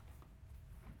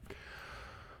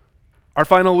Our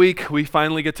final week, we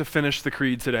finally get to finish the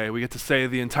creed today. We get to say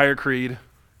the entire creed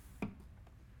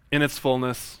in its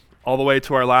fullness, all the way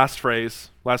to our last phrase.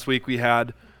 Last week we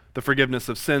had the forgiveness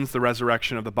of sins, the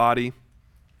resurrection of the body.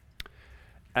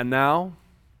 And now,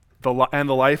 the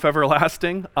life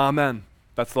everlasting, amen.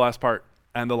 That's the last part.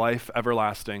 And the life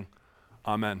everlasting,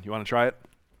 amen. You want to try it?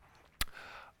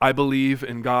 I believe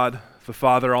in God, the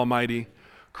Father Almighty,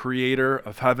 creator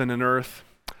of heaven and earth.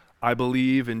 I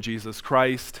believe in Jesus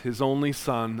Christ, his only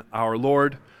Son, our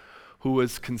Lord, who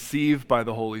was conceived by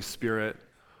the Holy Spirit,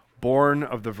 born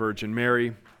of the Virgin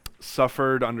Mary,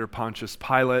 suffered under Pontius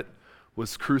Pilate,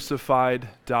 was crucified,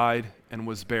 died, and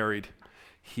was buried.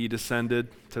 He descended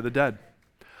to the dead.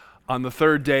 On the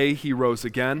third day he rose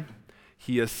again.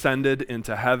 He ascended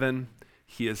into heaven.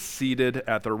 He is seated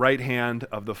at the right hand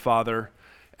of the Father,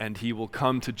 and he will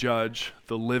come to judge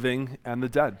the living and the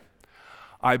dead.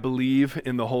 I believe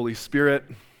in the Holy Spirit,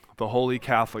 the Holy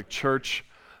Catholic Church,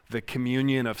 the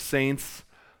communion of saints,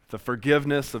 the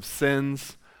forgiveness of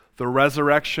sins, the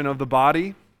resurrection of the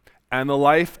body, and the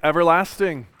life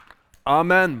everlasting.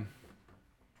 Amen.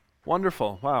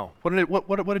 Wonderful. Wow.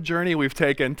 What a journey we've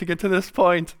taken to get to this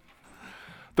point.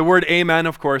 The word amen,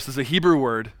 of course, is a Hebrew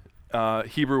word.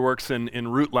 Hebrew works in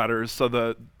root letters, so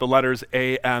the letters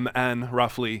A-M-N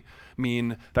roughly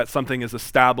mean that something is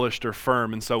established or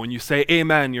firm. And so when you say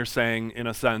amen, you're saying, in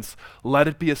a sense, let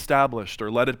it be established,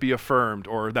 or let it be affirmed,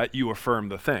 or that you affirm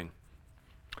the thing.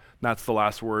 That's the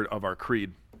last word of our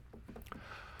creed.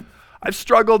 I've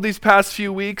struggled these past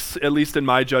few weeks, at least in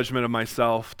my judgment of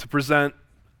myself, to present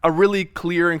a really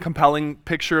clear and compelling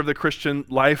picture of the Christian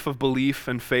life of belief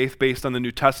and faith based on the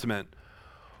New Testament.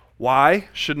 Why?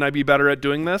 Shouldn't I be better at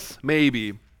doing this?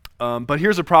 Maybe. But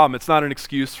here's a problem. It's not an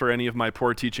excuse for any of my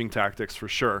poor teaching tactics, for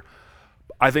sure.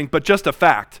 I think, but just a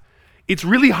fact. It's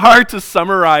really hard to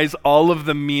summarize all of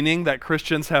the meaning that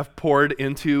Christians have poured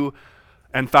into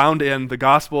and found in the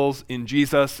Gospels, in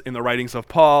Jesus, in the writings of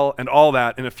Paul, and all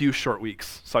that in a few short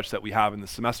weeks, such that we have in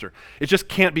this semester. It just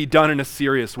can't be done in a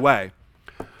serious way.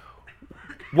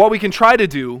 What we can try to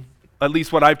do, at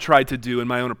least what I've tried to do in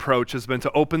my own approach, has been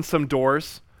to open some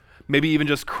doors, maybe even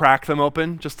just crack them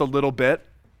open just a little bit,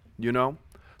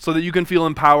 so that you can feel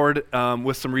empowered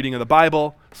with some reading of the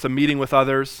Bible, some meeting with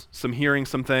others, some hearing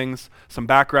some things, some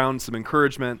background, some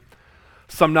encouragement,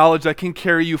 some knowledge that can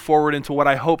carry you forward into what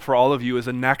I hope for all of you is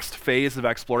a next phase of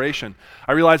exploration.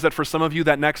 I realize that for some of you,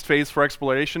 that next phase for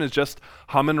exploration is just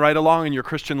humming right along in your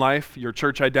Christian life, your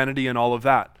church identity, and all of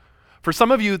that. For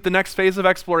some of you, the next phase of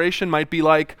exploration might be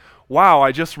like, wow,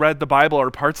 I just read the Bible or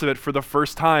parts of it for the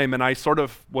first time, and I sort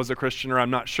of was a Christian, or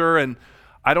I'm not sure, and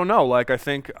I don't know, I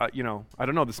think, I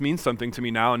don't know, this means something to me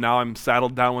now, and now I'm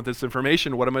saddled down with this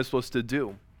information. What am I supposed to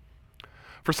do?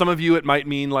 For some of you, it might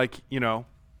mean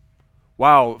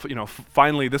wow,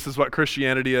 finally, this is what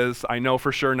Christianity is. I know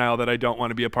for sure now that I don't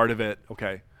want to be a part of it.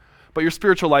 Okay. But your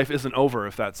spiritual life isn't over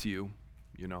if that's you,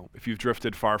 if you've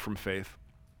drifted far from faith.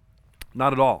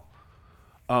 Not at all.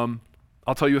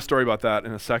 I'll tell you a story about that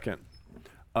in a second.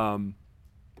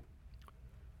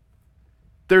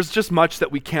 There's just much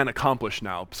that we can't accomplish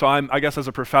now. So I guess as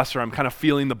a professor, I'm kind of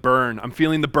feeling the burn. I'm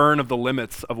feeling the burn of the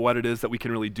limits of what it is that we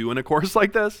can really do in a course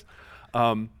like this.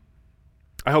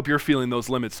 I hope you're feeling those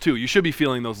limits too. You should be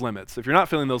feeling those limits. If you're not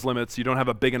feeling those limits, you don't have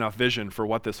a big enough vision for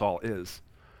what this all is.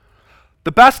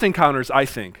 The best encounters, I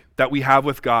think, that we have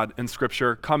with God in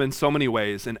Scripture come in so many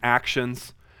ways, in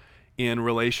actions, in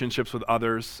relationships with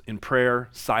others, in prayer,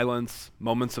 silence,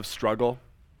 moments of struggle.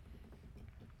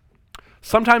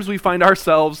 Sometimes we find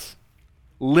ourselves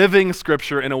living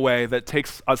Scripture in a way that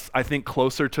takes us, I think,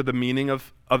 closer to the meaning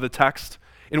of the text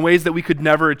in ways that we could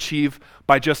never achieve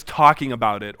by just talking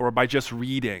about it or by just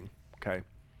reading, okay?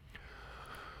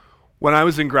 When I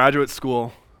was in graduate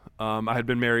school, I had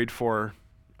been married for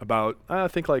about, I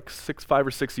think 5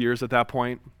 or 6 years at that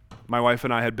point. My wife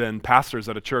and I had been pastors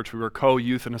at a church. We were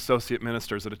co-youth and associate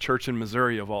ministers at a church in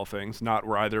Missouri, of all things, not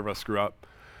where either of us grew up.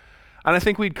 And I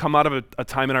think we'd come out of a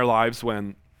time in our lives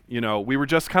when, we were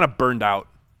just kind of burned out.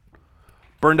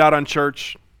 Burned out on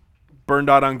church, burned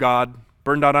out on God,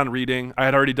 burned out on reading. I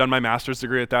had already done my master's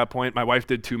degree at that point. My wife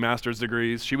did 2 master's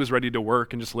degrees. She was ready to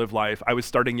work and just live life. I was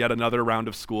starting yet another round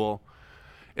of school.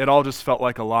 It all just felt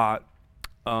like a lot.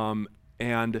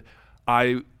 And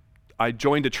I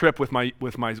joined a trip with my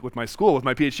school, with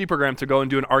my PhD program, to go and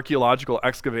do an archaeological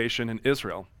excavation in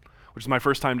Israel, which is my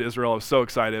first time to Israel. I was so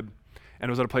excited. And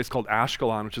it was at a place called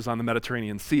Ashkelon, which is on the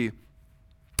Mediterranean Sea.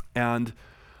 And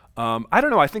I don't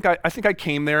know, I think I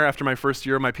came there after my first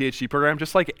year of my PhD program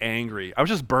just angry. I was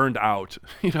just burned out,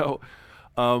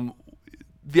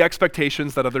 The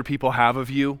expectations that other people have of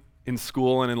you in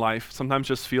school and in life sometimes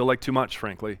just feel like too much,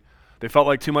 frankly. They felt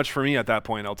like too much for me at that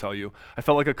point, I'll tell you. I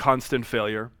felt like a constant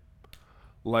failure.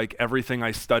 Like everything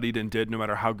I studied and did, no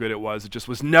matter how good it just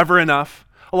was never enough.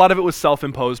 A lot of it was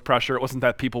self-imposed pressure. It wasn't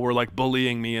that people were like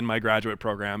bullying me in my graduate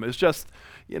program. It's just,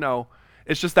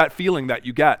 it's just that feeling that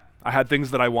you get. I had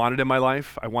things that I wanted in my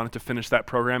life. I wanted to finish that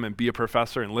program and be a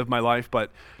professor and live my life,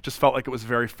 but just felt like it was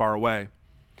very far away.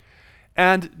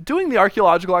 And doing the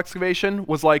archaeological excavation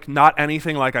was like not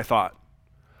anything like I thought.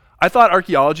 I thought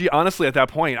archaeology, honestly, at that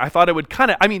point, I thought it would kind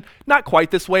of, not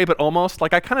quite this way, but almost.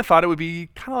 Like I kind of thought it would be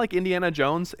kind of like Indiana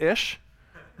Jones-ish,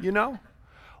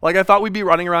 Like I thought we'd be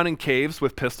running around in caves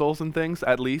with pistols and things,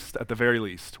 at the very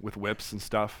least, with whips and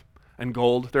stuff, and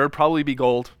gold. There would probably be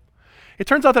gold. It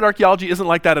turns out that archaeology isn't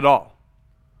like that at all,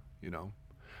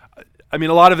 a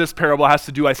lot of this parable has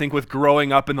to do, I think, with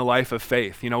growing up in the life of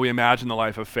faith. We imagine the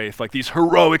life of faith, like these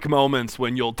heroic moments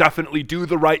when you'll definitely do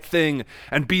the right thing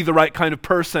and be the right kind of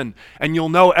person, and you'll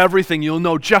know everything. You'll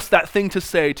know just that thing to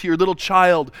say to your little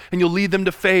child, and you'll lead them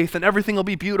to faith, and everything will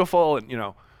be beautiful, and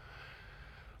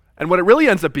And what it really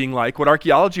ends up being like, what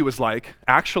archaeology was like,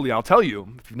 actually, I'll tell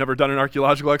you, if you've never done an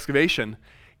archaeological excavation,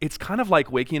 it's kind of like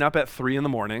waking up at 3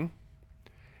 a.m.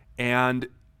 and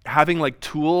having like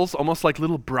tools, almost like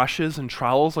little brushes and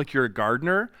trowels, like you're a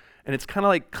gardener, and it's kind of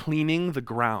like cleaning the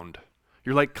ground.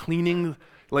 You're like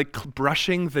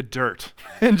brushing the dirt,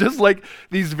 and just like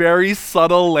these very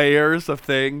subtle layers of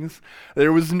things.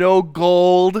 There was no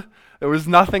gold. There was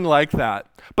nothing like that.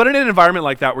 But in an environment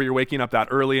like that, where you're waking up that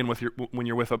early and when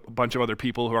you're with a bunch of other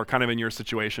people who are kind of in your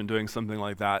situation doing something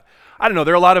like that, I don't know,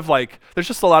 there's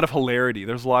just a lot of hilarity.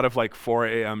 There's a lot of like 4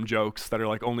 a.m. jokes that are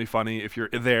like only funny if you're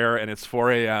there and it's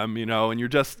 4 a.m., and you're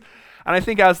just, and I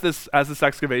think as this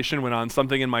excavation went on,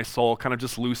 something in my soul kind of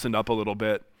just loosened up a little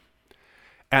bit.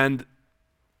 And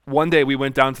one day we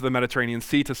went down to the Mediterranean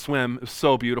Sea to swim. It was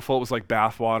so beautiful. It was like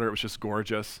bath water. It was just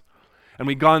gorgeous. And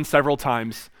we'd gone several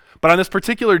times. But on this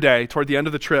particular day, toward the end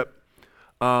of the trip,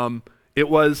 it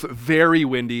was very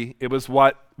windy. It was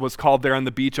what was called there on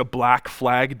the beach a black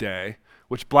flag day,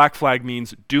 which black flag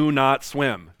means do not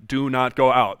swim, do not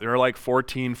go out. There are like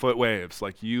 14-foot waves,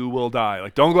 like you will die,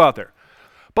 like don't go out there.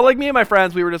 But like me and my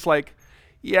friends, we were just like,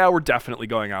 yeah, we're definitely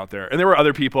going out there. And there were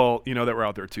other people, that were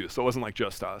out there too, so it wasn't like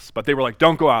just us. But they were like,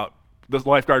 don't go out. The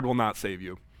lifeguard will not save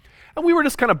you. And we were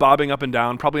just kind of bobbing up and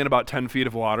down, probably in about 10 feet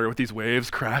of water with these waves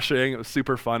crashing. It was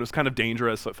super fun. It was kind of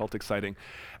dangerous, so it felt exciting.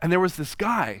 And there was this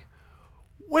guy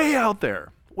way out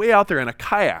there in a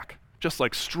kayak, just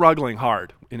like struggling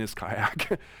hard in his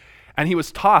kayak. And he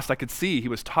was tossed. I could see he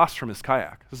was tossed from his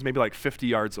kayak. This is maybe like 50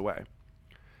 yards away.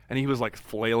 And he was like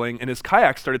flailing, and his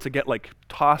kayak started to get like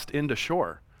tossed into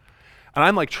shore. And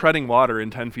I'm like treading water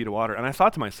in 10 feet of water. And I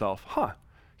thought to myself,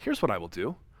 here's what I will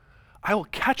do. I will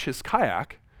catch his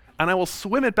kayak and I will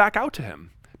swim it back out to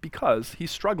him because he's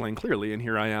struggling clearly, and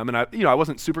here I am. And I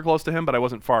wasn't super close to him, but I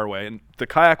wasn't far away, and the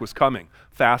kayak was coming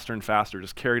faster and faster,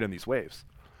 just carried on these waves.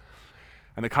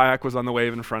 And the kayak was on the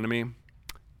wave in front of me,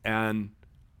 and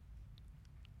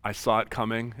I saw it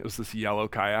coming. It was this yellow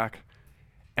kayak,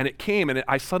 and it came, and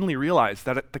I suddenly realized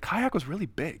that the kayak was really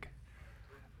big.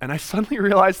 And I suddenly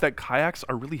realized that kayaks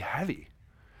are really heavy.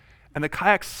 And the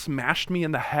kayak smashed me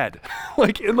in the head,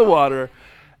 like in the water,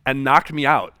 and knocked me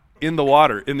out. In the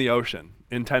water, in the ocean,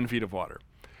 in 10 feet of water.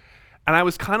 And I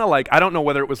was kind of like, I don't know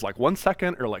whether it was like 1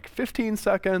 second or like 15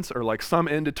 seconds or like some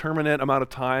indeterminate amount of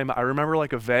time. I remember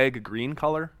like a vague green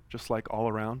color, just like all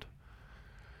around.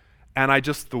 And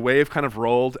the wave kind of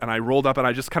rolled, and I rolled up, and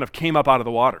I just kind of came up out of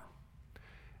the water.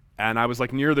 And I was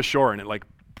like near the shore, and it like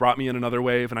brought me in another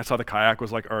wave, and I saw the kayak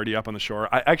was like already up on the shore.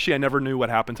 I never knew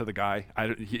what happened to the guy.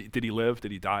 Did he live?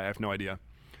 Did he die? I have no idea.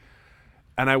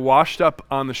 And I washed up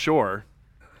on the shore,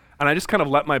 and I just kind of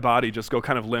let my body just go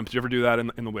kind of limp. Did you ever do that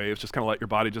in the waves? Just kind of let your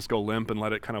body just go limp and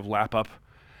let it kind of lap up.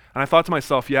 And I thought to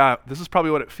myself, yeah, this is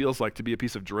probably what it feels like to be a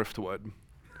piece of driftwood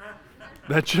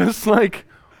that just like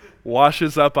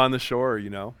washes up on the shore,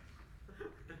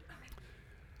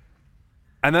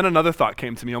 And then another thought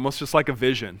came to me, almost just like a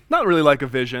vision. Not really like a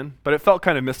vision, but it felt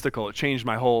kind of mystical. It changed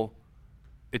my whole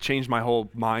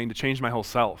mind. It changed my whole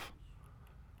self.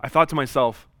 I thought to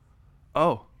myself,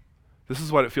 oh, this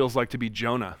is what it feels like to be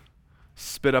Jonah,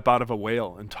 spit up out of a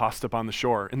whale and tossed up on the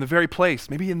shore in the very place,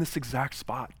 maybe in this exact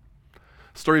spot.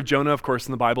 Story of Jonah, of course,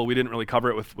 in the Bible, we didn't really cover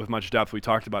it with much depth. We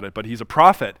talked about it, but he's a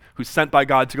prophet who's sent by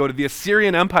God to go to the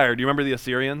Assyrian Empire. Do you remember the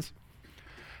Assyrians?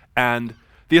 And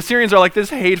the Assyrians are like this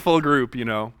hateful group, in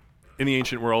the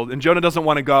ancient world, and Jonah doesn't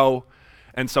want to go,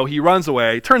 and so he runs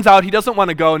Turns out he doesn't want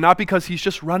to go, not because he's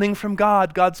just running from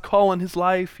God, God's call in his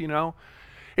life,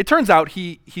 It's It turns out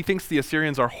he thinks the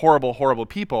Assyrians are horrible, horrible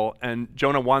people, and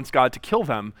Jonah wants God to kill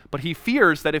them, but he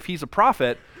fears that if he's a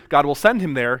prophet, God will send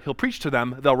him there, he'll preach to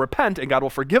them, they'll repent, and God will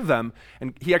forgive them,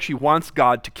 and he actually wants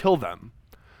God to kill them.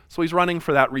 So he's running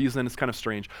for that reason. It's kind of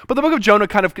strange. But the book of Jonah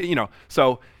kind of,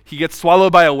 so he gets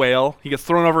swallowed by a whale, he gets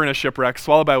thrown over in a shipwreck,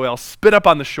 swallowed by a whale, spit up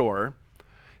on the shore.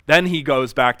 Then he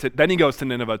goes to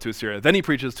Nineveh, to Assyria. Then he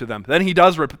preaches to them.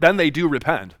 Then they do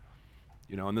repent.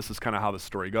 And this is kind of how the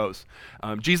story goes.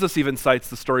 Jesus even cites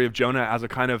the story of Jonah as a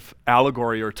kind of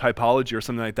allegory or typology or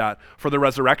something like that for the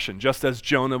resurrection. Just as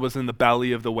Jonah was in the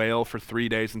belly of the whale for 3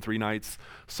 days and 3 nights,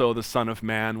 so the Son of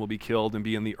Man will be killed and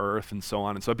be in the earth, and so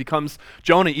on. And so it becomes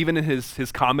Jonah, even in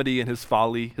his comedy and his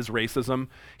folly, his racism,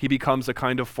 he becomes a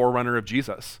kind of forerunner of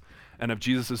Jesus and of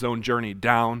Jesus' own journey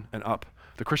down and up.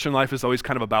 The Christian life is always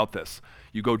kind of about this.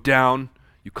 You go down,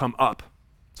 you come up.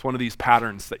 It's one of these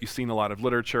patterns that you see in a lot of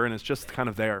literature, and it's just kind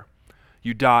of there.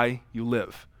 You die, you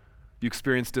live. You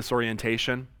experience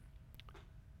disorientation.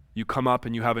 You come up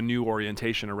and you have a new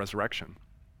orientation, a resurrection.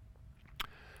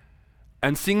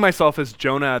 And seeing myself as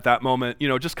Jonah at that moment,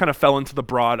 just kind of fell into the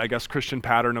broad, I guess, Christian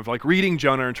pattern of like reading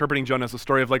Jonah, interpreting Jonah as a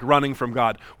story of like running from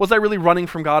God. Was I really running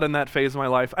from God in that phase of my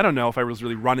life? I don't know if I was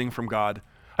really running from God.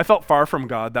 I felt far from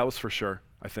God, that was for sure,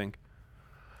 I think.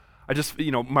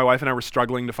 My wife and I were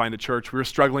struggling to find a church. We were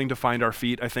struggling to find our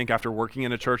feet, I think, after working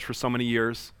in a church for so many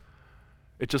years.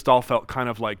 It just all felt kind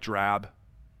of like drab.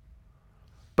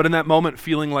 But in that moment,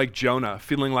 feeling like Jonah,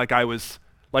 feeling like I was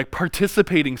like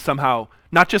participating somehow,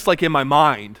 not just like in my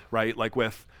mind, right? Like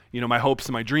with, my hopes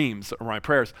and my dreams or my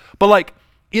prayers, but like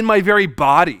in my very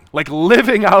body, like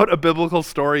living out a biblical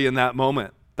story in that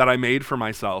moment that I made for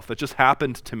myself, that just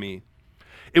happened to me.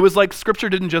 It was like scripture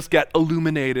didn't just get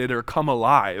illuminated or come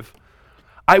alive.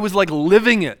 I was like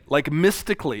living it, like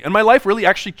mystically. And my life really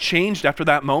actually changed after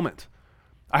that moment.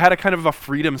 I had a kind of a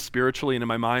freedom spiritually and in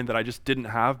my mind that I just didn't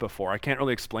have before. I can't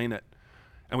really explain it.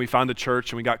 And we found a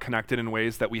church and we got connected in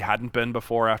ways that we hadn't been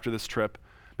before after this trip.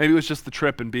 Maybe it was just the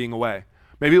trip and being away.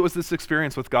 Maybe it was this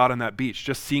experience with God on that beach,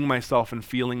 just seeing myself and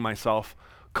feeling myself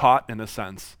caught in a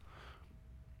sense.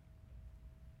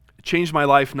 Changed my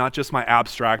life, not just my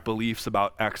abstract beliefs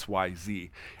about X, Y,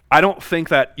 Z. I don't think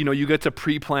that, you get to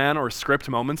pre-plan or script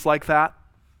moments like that.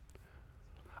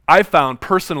 I've found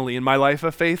personally in my life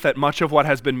of faith that much of what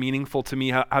has been meaningful to me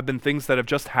have been things that have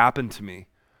just happened to me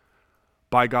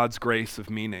by God's grace of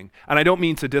meaning. And I don't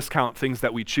mean to discount things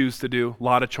that we choose to do. A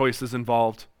lot of choices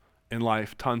involved in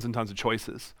life, tons and tons of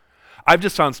choices. I've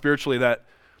just found spiritually that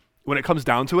when it comes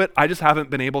down to it, I just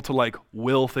haven't been able to like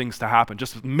will things to happen,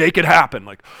 just make it happen.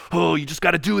 Like, you just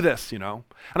got to do this, And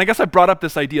I guess I brought up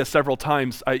this idea several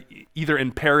times, either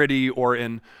in parody or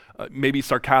in maybe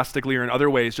sarcastically or in other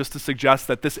ways, just to suggest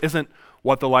that this isn't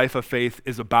what the life of faith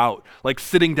is about. Like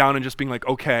sitting down and just being like,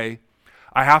 okay,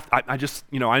 I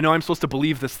know I'm supposed to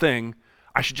believe this thing.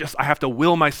 I have to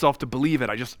will myself to believe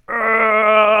it. And you just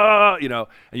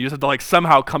have to like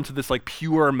somehow come to this like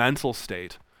pure mental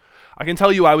state. I can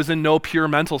tell you I was in no pure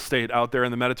mental state out there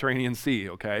in the Mediterranean Sea,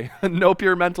 okay? No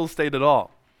pure mental state at all.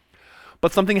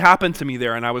 But something happened to me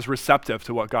there and I was receptive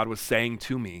to what God was saying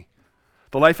to me.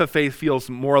 The life of faith feels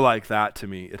more like that to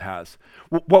me, it has.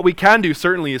 What we can do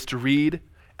certainly is to read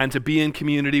and to be in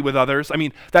community with others. I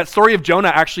mean, that story of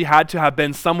Jonah actually had to have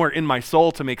been somewhere in my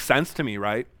soul to make sense to me,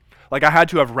 right? Like I had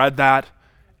to have read that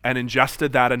and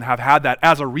ingested that and have had that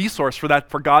as a resource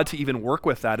for God to even work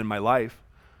with that in my life.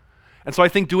 And so I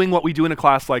think doing what we do in a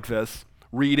class like this,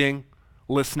 reading,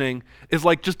 listening, is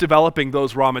like just developing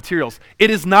those raw materials.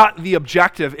 It is not the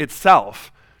objective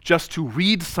itself just to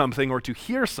read something or to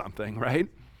hear something, right?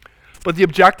 But the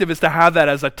objective is to have that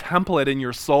as a template in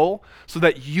your soul so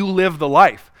that you live the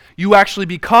life. You actually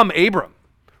become Abram,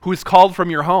 who is called from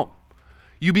your home.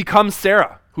 You become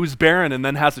Sarah, who's barren and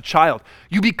then has a child.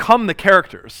 You become the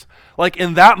characters. Like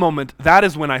in that moment, that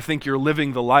is when I think you're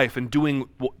living the life and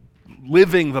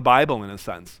living the Bible in a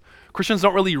sense. Christians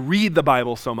don't really read the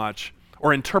Bible so much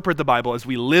or interpret the Bible as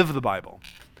we live the Bible.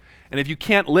 And if you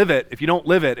can't live it, if you don't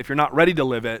live it, if you're not ready to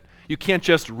live it, you can't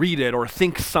just read it or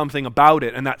think something about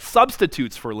it and that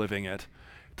substitutes for living it.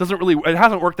 It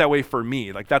hasn't worked that way for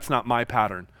me. Like that's not my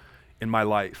pattern in my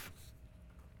life.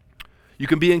 You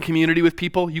can be in community with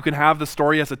people. You can have the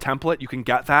story as a template. You can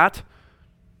get that.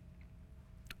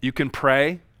 You can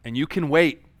pray and you can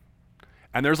wait.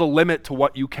 And there's a limit to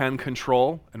what you can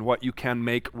control and what you can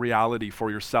make reality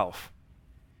for yourself,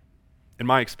 in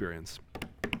my experience.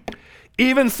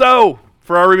 Even so,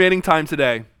 for our remaining time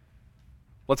today,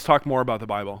 let's talk more about the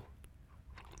Bible.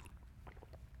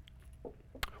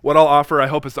 What I'll offer, I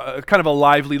hope, is a kind of a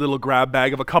lively little grab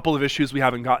bag of a couple of issues we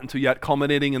haven't gotten to yet,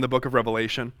 culminating in the book of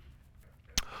Revelation.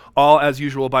 all as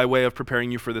usual by way of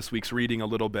preparing you for this week's reading a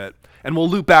little bit. And we'll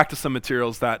loop back to some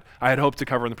materials that I had hoped to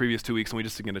cover in the previous 2 weeks and we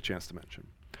just didn't get a chance to mention.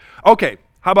 Okay,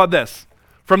 how about this?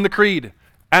 From the Creed,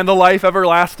 and the life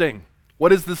everlasting.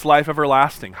 What is this life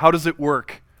everlasting? How does it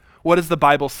work? What does the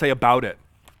Bible say about it?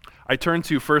 I turn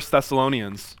to 1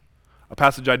 Thessalonians, a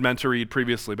passage I'd meant to read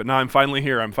previously, but now I'm finally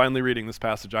here. I'm finally reading this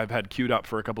passage I've had queued up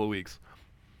for a couple of weeks.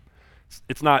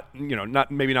 It's not,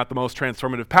 maybe not the most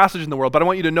transformative passage in the world, but I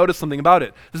want you to notice something about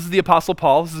it. This is the Apostle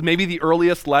Paul. This is maybe the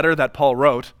earliest letter that Paul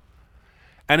wrote.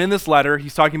 And in this letter,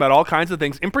 he's talking about all kinds of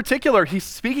things. In particular, he's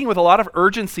speaking with a lot of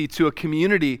urgency to a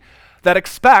community that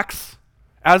expects,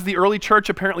 as the early church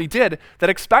apparently did, that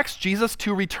expects Jesus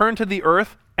to return to the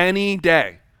earth any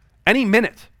day, any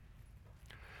minute.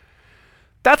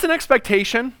 That's an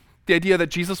expectation, the idea that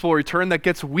Jesus will return, that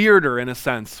gets weirder in a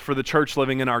sense for the church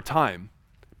living in our time.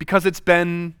 Because it's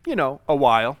been, a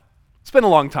while. It's been a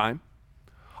long time.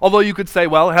 Although you could say,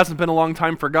 well, it hasn't been a long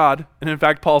time for God. And in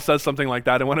fact, Paul says something like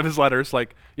that in one of his letters,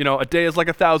 like, a day is like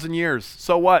 1,000 years.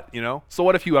 So what, So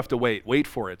what if you have to wait? Wait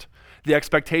for it. The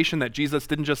expectation that Jesus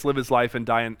didn't just live his life and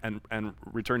die and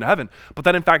return to heaven, but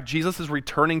that in fact, Jesus is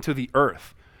returning to the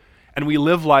earth. And we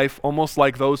live life almost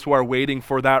like those who are waiting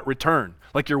for that return.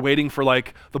 Like you're waiting for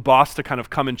the boss to kind of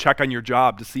come and check on your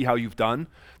job to see how you've done.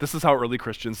 This is how early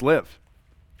Christians lived.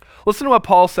 Listen to what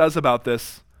Paul says about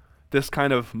this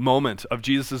kind of moment of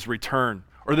Jesus' return,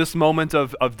 or this moment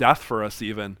of death for us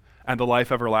even, and the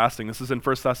life everlasting. This is in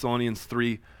 1 Thessalonians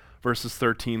 3, verses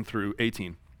 13 through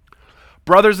 18.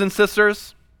 Brothers and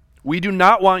sisters, we do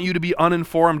not want you to be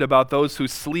uninformed about those who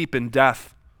sleep in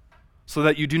death, so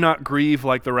that you do not grieve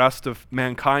like the rest of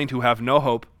mankind who have no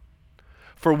hope.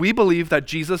 For we believe that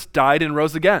Jesus died and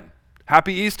rose again.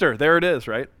 Happy Easter, there it is,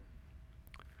 right?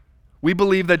 We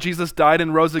believe that Jesus died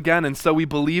and rose again, and so we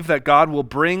believe that God will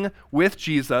bring with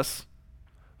Jesus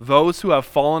those who have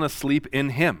fallen asleep in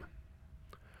him.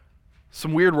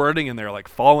 Some weird wording in there, like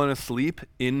fallen asleep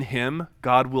in him,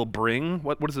 God will bring.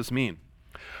 What does this mean?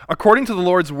 According to the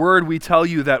Lord's word, we tell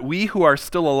you that we who are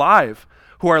still alive,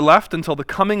 who are left until the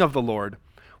coming of the Lord,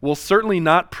 will certainly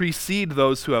not precede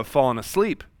those who have fallen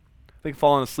asleep. I think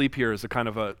fallen asleep here is a kind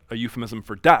of a euphemism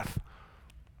for death.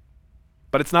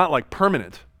 But it's not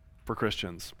permanent for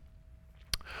Christians.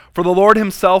 For the Lord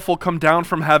himself will come down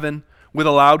from heaven with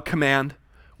a loud command,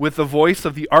 with the voice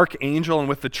of the archangel and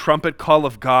with the trumpet call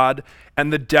of God,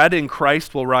 and the dead in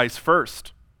Christ will rise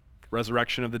first.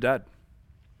 Resurrection of the dead.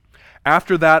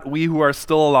 After that, we who are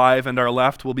still alive and are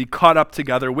left will be caught up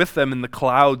together with them in the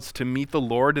clouds to meet the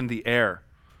Lord in the air.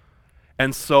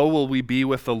 And so will we be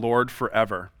with the Lord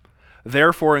forever.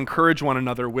 Therefore, encourage one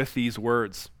another with these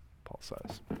words, Paul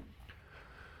says.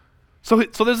 So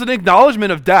there's an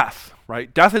acknowledgement of death,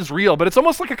 right? Death is real, but it's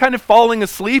almost like a kind of falling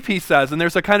asleep, he says, and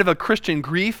there's a kind of a Christian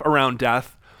grief around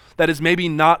death that is maybe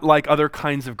not like other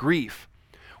kinds of grief.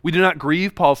 We do not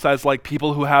grieve, Paul says, like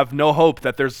people who have no hope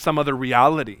that there's some other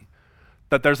reality,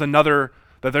 that there's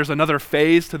another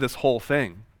phase to this whole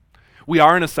thing. We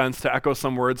are, in a sense, to echo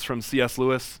some words from C.S.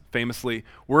 Lewis famously,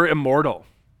 we're immortal.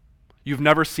 You've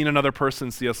never seen another person,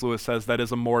 C.S. Lewis says, that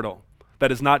is immortal,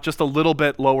 that is not just a little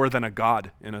bit lower than a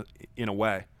god in a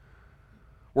way.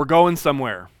 We're going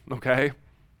somewhere, okay?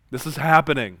 This is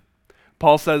happening.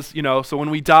 Paul says, so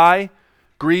when we die,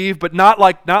 grieve, but not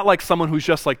like someone who's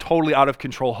just totally out of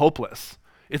control, hopeless.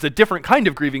 It's a different kind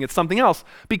of grieving. It's something else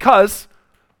because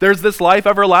there's this life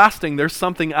everlasting. There's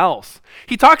something else.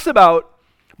 He talks about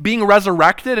being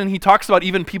resurrected, and he talks about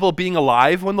even people being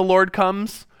alive when the Lord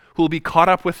comes, who will be caught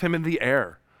up with him in the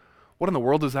air. What in the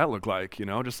world does that look like?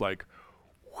 Just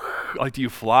do you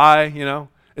fly?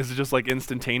 Is it just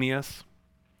instantaneous?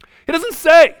 He doesn't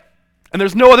say. And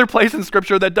there's no other place in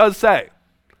Scripture that does say.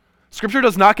 Scripture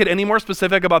does not get any more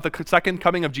specific about the second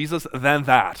coming of Jesus than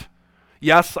that.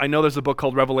 Yes, I know there's a book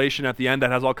called Revelation at the end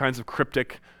that has all kinds of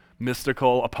cryptic,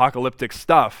 mystical, apocalyptic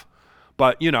stuff.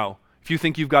 But, if you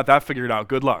think you've got that figured out,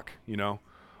 good luck,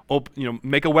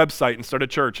 make a website and start a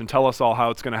church and tell us all how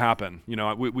it's going to happen.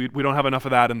 We don't have enough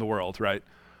of that in the world, right?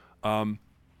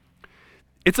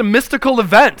 It's a mystical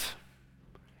event.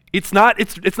 It's not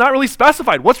really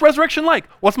specified. What's resurrection like?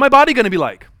 What's my body going to be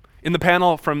like? In the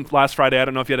panel from last Friday, I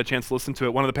don't know if you had a chance to listen to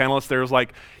it, one of the panelists there was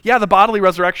like, yeah, the bodily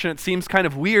resurrection, it seems kind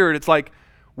of weird. It's like,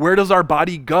 where does our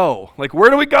body go? Where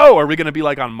do we go? Are we going to be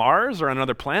on Mars or on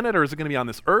another planet, or is it going to be on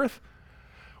this earth?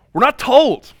 We're not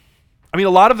told. I mean,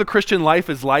 a lot of the Christian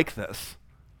life is like this.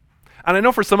 And I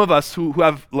know for some of us who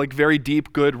have very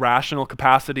deep, good, rational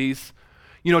capacities,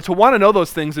 to want to know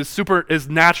those things is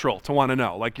natural to want to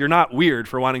know. You're not weird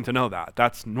for wanting to know that.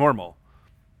 That's normal.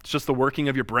 It's just the working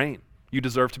of your brain. You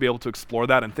deserve to be able to explore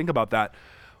that and think about that.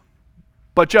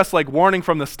 But just like warning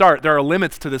from the start, there are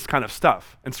limits to this kind of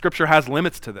stuff. And Scripture has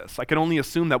limits to this. I can only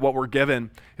assume that what we're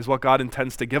given is what God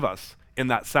intends to give us in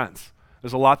that sense.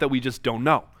 There's a lot that we just don't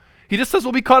know. He just says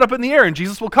we'll be caught up in the air and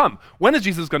Jesus will come. When is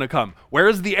Jesus going to come? Where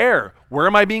is the air? Where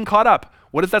am I being caught up?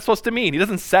 What is that supposed to mean? He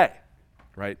doesn't say,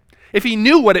 right? If he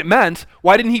knew what it meant,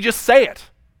 why didn't he just say it?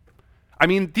 I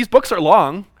mean, these books are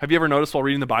long. Have you ever noticed while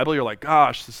reading the Bible, you're like,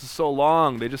 gosh, this is so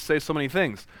long. They just say so many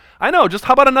things. I know, just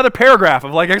how about another paragraph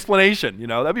of like explanation? You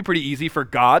know, that'd be pretty easy for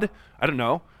God. I don't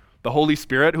know, the Holy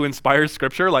Spirit who inspires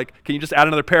Scripture. Like, can you just add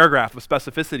another paragraph of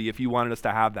specificity if you wanted us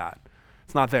to have that?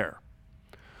 It's not there.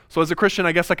 So as a Christian,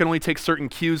 I guess I can only take certain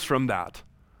cues from that.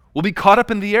 We'll be caught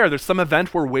up in the air. There's some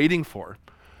event we're waiting for.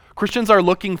 Christians are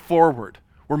looking forward.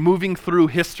 We're moving through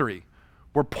history.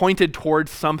 We're pointed towards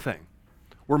something.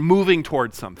 We're moving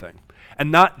towards something, and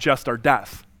not just our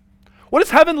death. What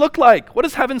does heaven look like? What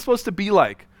is heaven supposed to be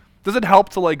like? Does it help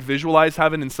to like visualize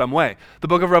heaven in some way? The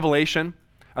book of Revelation,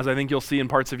 as I think you'll see in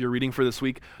parts of your reading for this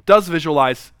week, does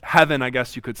visualize heaven, I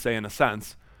guess you could say in a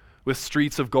sense, with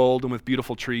streets of gold and with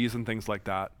beautiful trees and things like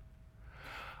that.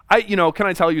 Can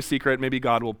I tell you a secret? Maybe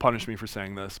God will punish me for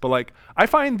saying this, but like, I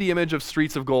find the image of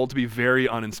streets of gold to be very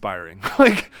uninspiring.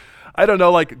 Like, I don't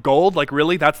know, like gold, like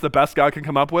really, that's the best God can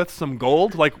come up with? Some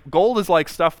gold? Like gold is like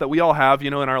stuff that we all have,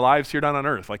 in our lives here down on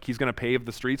earth. Like he's going to pave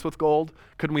the streets with gold.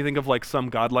 Couldn't we think of like some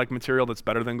godlike material that's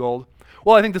better than gold?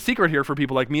 Well, I think the secret here for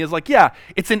people like me is like, yeah,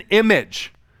 it's an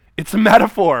image. It's a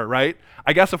metaphor, right?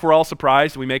 I guess if we're all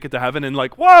surprised we make it to heaven and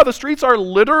like, wow, the streets are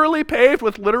literally paved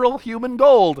with literal human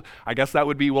gold. I guess that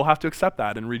would be, we'll have to accept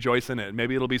that and rejoice in it.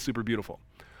 Maybe it'll be super beautiful.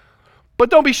 But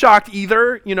don't be shocked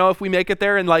either, if we make it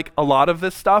there and like a lot of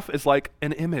this stuff is like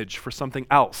an image for something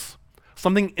else,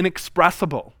 something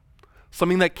inexpressible,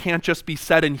 something that can't just be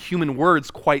said in human words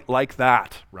quite like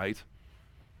that, right?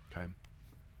 Okay.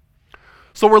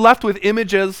 So we're left with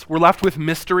images, we're left with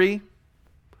mystery.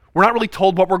 We're not really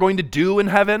told what we're going to do in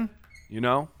heaven,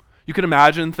 You can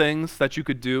imagine things that you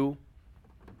could do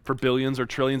for billions or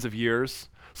trillions of years.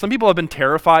 Some people have been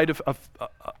terrified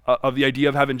of the idea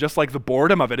of heaven, just like the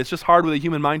boredom of it. It's just hard with a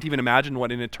human mind to even imagine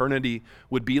what an eternity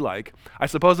would be like. I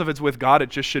suppose if it's with God, it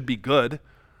just should be good.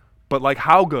 But like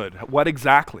how good? What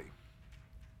exactly?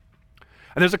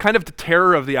 And there's a kind of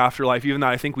terror of the afterlife, even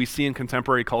that I think we see in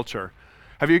contemporary culture.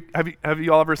 Have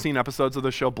you all ever seen episodes of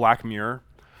the show Black Mirror?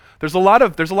 There's a lot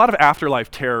of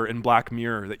afterlife terror in Black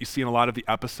Mirror that you see in a lot of the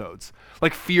episodes,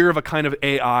 like fear of a kind of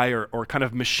AI or kind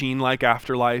of machine-like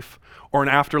afterlife, or an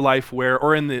afterlife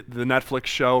or in the Netflix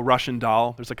show Russian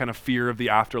Doll, there's a kind of fear of the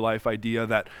afterlife idea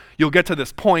that you'll get to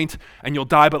this point and you'll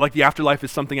die, but like the afterlife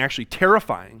is something actually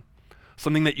terrifying,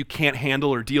 something that you can't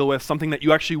handle or deal with, something that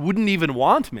you actually wouldn't even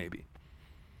want maybe.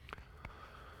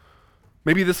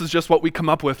 Maybe this is just what we come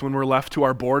up with when we're left to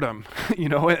our boredom,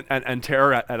 and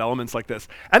terror at elements like this.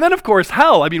 And then, of course,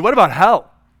 hell. I mean, what about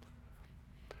hell?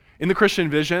 In the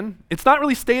Christian vision, it's not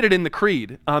really stated in the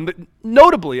creed. But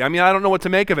notably, I don't know what to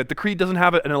make of it. The creed doesn't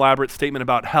have an elaborate statement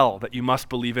about hell, that you must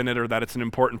believe in it or that it's an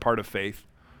important part of faith.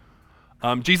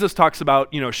 Jesus talks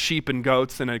about, sheep and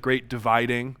goats and a great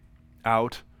dividing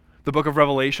out. The book of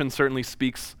Revelation certainly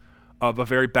speaks of a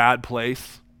very bad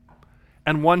place.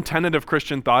 And one tenet of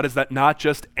Christian thought is that not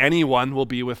just anyone will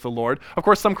be with the Lord. Of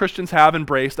course, some Christians have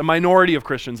embraced, a minority of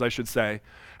Christians, I should say,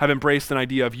 have embraced an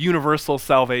idea of universal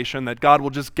salvation, that God will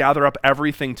just gather up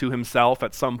everything to himself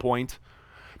at some point.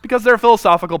 Because there are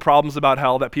philosophical problems about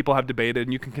hell that people have debated,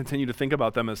 and you can continue to think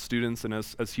about them as students and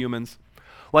as humans.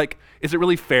 Like, is it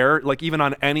really fair, like even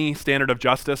on any standard of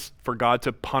justice, for God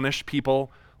to punish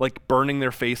people, like burning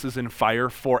their faces in fire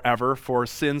forever for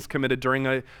sins committed during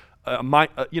a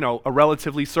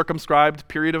relatively circumscribed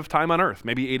period of time on earth,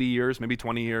 maybe 80 years, maybe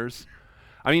 20 years.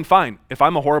 Fine. If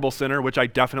I'm a horrible sinner, which I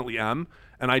definitely am,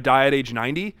 and I die at age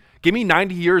 90, give me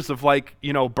 90 years of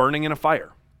burning in a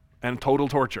fire and total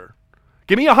torture.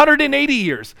 Give me 180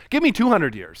 years. Give me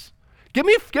 200 years. Give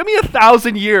me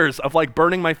 1,000 years of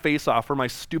burning my face off for my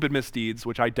stupid misdeeds,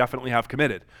 which I definitely have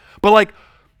committed. But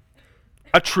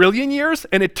 1 trillion years,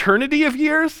 an eternity of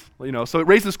years, so it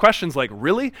raises questions like,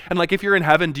 really? And if you're in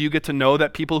heaven, do you get to know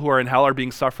that people who are in hell are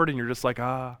being suffered and you're just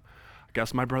I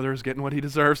guess my brother is getting what he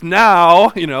deserves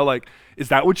now, is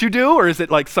that what you do? Or is it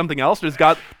something else? Does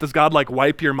God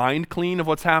wipe your mind clean of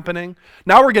what's happening?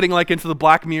 Now we're getting into the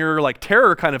Black Mirror,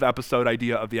 terror kind of episode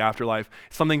idea of the afterlife,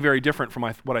 something very different from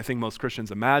what I think most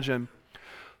Christians imagine.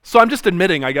 So I'm just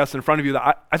admitting, I guess, in front of you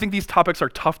that I think these topics are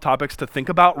tough topics to think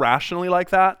about rationally like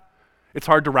that. It's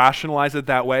hard to rationalize it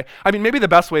that way. Maybe the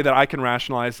best way that I can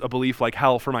rationalize a belief like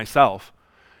hell for myself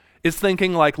is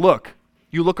thinking look,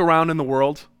 you look around in the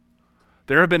world,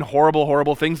 there have been horrible,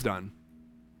 horrible things done.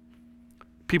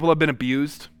 People have been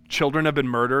abused, children have been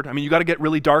murdered. I mean, you got to get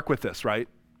really dark with this, right?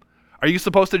 Are you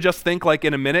supposed to just think like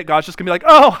in a minute, God's just going to be like,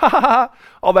 oh, ha, ha, ha,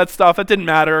 all that stuff, that didn't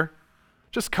matter.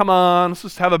 Just come on, let's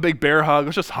just have a big bear hug.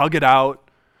 Let's just hug it out.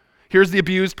 Here's the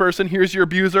abused person. Here's your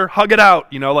abuser. Hug it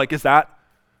out. Like, is that,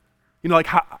 like,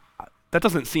 that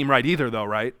doesn't seem right either though,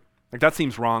 right? Like, that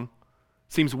seems wrong.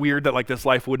 Seems weird that like this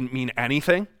life wouldn't mean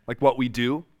anything, like what we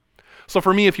do. So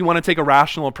for me, if you want to take a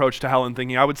rational approach to hell and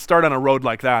thinking, I would start on a road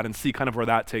like that and see kind of where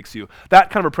that takes you. That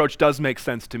kind of approach does make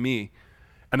sense to me.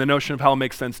 And the notion of hell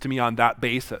makes sense to me on that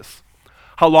basis.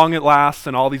 How long it lasts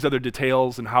and all these other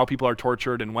details and how people are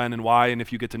tortured and when and why and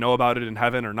if you get to know about it in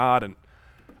heaven or not. And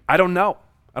I don't know.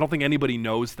 I don't think anybody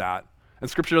knows that. And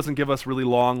Scripture doesn't give us really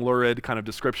long, lurid kind of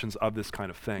descriptions of this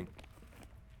kind of thing.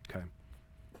 Okay.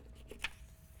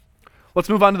 Let's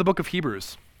move on to the book of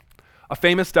Hebrews. A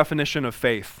famous definition of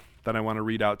faith that I want to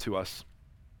read out to us.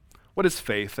 What is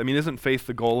faith? I mean, isn't faith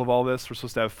the goal of all this? We're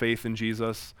supposed to have faith in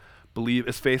Jesus.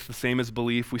 Is faith the same as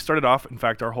belief? We started off, in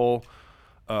fact, our whole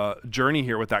journey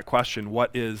here with that question.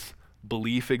 What is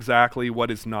belief exactly?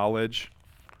 What is knowledge?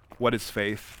 What is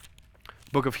faith?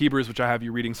 Book of Hebrews, which I have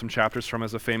you reading some chapters from,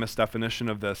 has a famous definition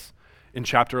of this in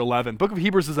chapter 11. Book of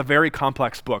Hebrews is a very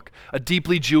complex book, a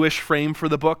deeply Jewish frame for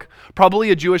the book,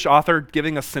 probably a Jewish author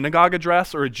giving a synagogue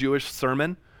address or a Jewish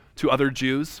sermon to other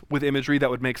Jews with imagery that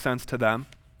would make sense to them.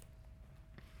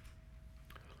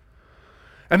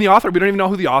 And the author, we don't even know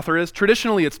who the author is.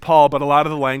 Traditionally, it's Paul, but a lot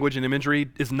of the language and imagery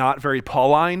is not very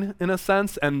Pauline in a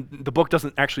sense, and the book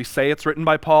doesn't actually say it's written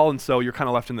by Paul, and so you're kind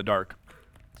of left in the dark.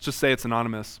 Let's just say it's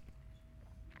anonymous.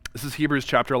 This is Hebrews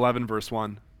chapter 11, verse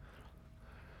 1.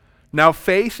 Now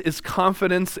faith is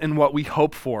confidence in what we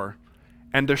hope for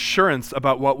and assurance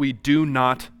about what we do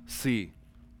not see.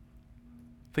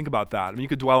 Think about that. I mean, you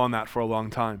could dwell on that for a long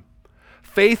time.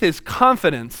 Faith is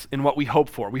confidence in what we hope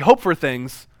for. We hope for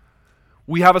things.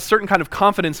 We have a certain kind of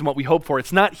confidence in what we hope for.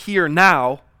 It's not here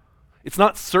now. It's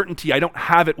not certainty. I don't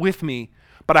have it with me,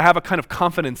 but I have a kind of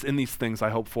confidence in these things I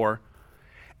hope for.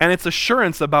 And it's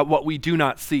assurance about what we do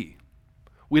not see.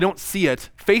 We don't see it.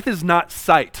 Faith is not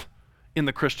sight in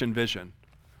the Christian vision.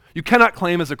 You cannot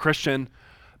claim as a Christian,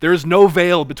 there is no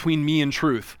veil between me and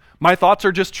truth. My thoughts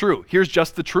are just true. Here's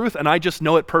just the truth, and I just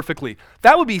know it perfectly.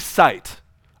 That would be sight,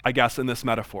 I guess, in this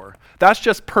metaphor. That's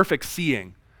just perfect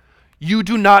seeing. You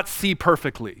do not see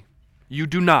perfectly. You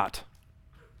do not.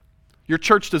 Your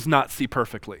church does not see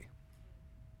perfectly.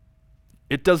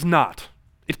 It does not.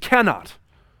 It cannot.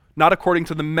 Not according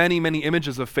to the many, many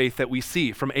images of faith that we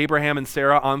see from Abraham and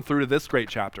Sarah on through to this great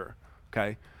chapter.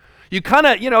 Okay? You kind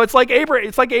of, it's like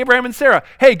Abraham and Sarah.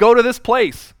 Hey, go to this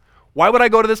place. Why would I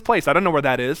go to this place? I don't know where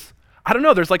that is. I don't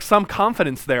know. There's like some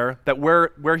confidence there that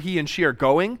where he and she are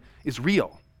going is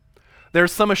real.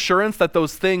 There's some assurance that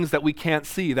those things that we can't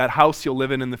see, that house you'll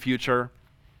live in the future,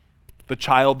 the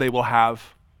child they will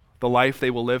have, the life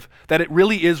they will live, that it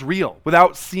really is real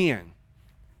without seeing.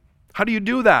 How do you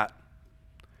do that?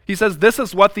 He says, this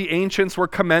is what the ancients were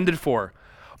commended for.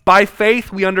 By faith,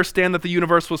 we understand that the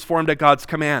universe was formed at God's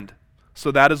command,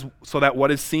 so that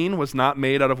what is seen was not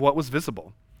made out of what was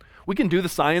visible. We can do the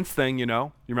science thing,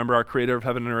 You remember our Creator of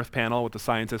Heaven and Earth panel with the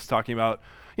scientists talking about,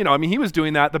 he was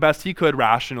doing that the best he could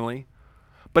rationally.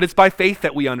 But it's by faith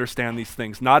that we understand these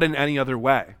things, not in any other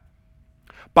way.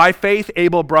 By faith,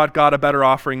 Abel brought God a better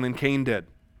offering than Cain did.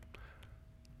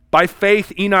 By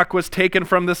faith, Enoch was taken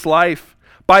from this life.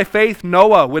 By faith,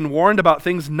 Noah, when warned about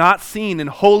things not seen, in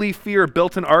holy fear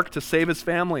built an ark to save his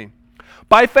family.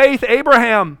 By faith,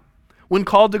 Abraham, when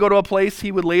called to go to a place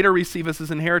he would later receive as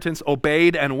his inheritance,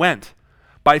 obeyed and went.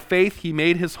 By faith, he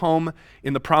made his home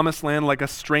in the promised land like a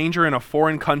stranger in a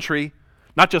foreign country.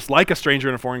 Not just like a stranger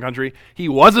in a foreign country. He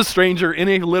was a stranger in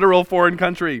a literal foreign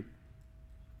country.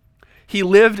 He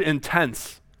lived in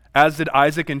tents, as did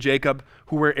Isaac and Jacob,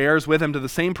 who were heirs with him to the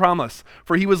same promise.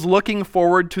 For he was looking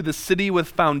forward to the city with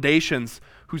foundations,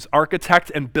 whose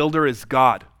architect and builder is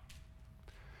God.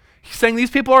 He's saying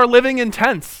these people are living in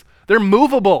tents. They're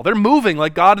movable. They're moving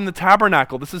like God in the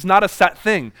tabernacle. This is not a set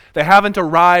thing. They haven't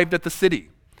arrived at the city.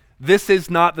 This is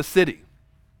not the city.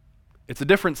 It's a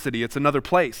different city. It's another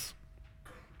place.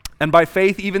 And by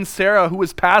faith, even Sarah, who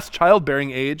was past childbearing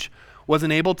age, was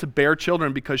enabled to bear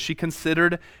children because she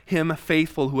considered him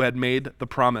faithful who had made the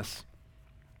promise.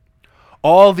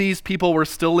 All these people were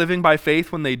still living by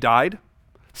faith when they died.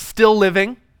 Still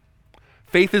living.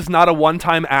 Faith is not a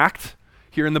one-time act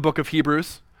here in the book of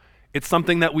Hebrews. It's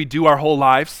something that we do our whole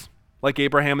lives, like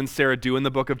Abraham and Sarah do in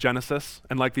the book of Genesis,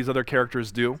 and like these other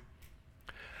characters do.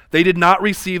 They did not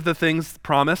receive the things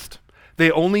promised.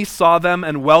 They only saw them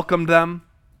and welcomed them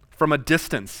from a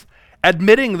distance,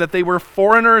 admitting that they were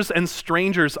foreigners and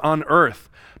strangers on earth,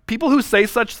 People who say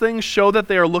such things show that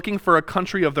they are looking for a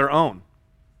country of their own.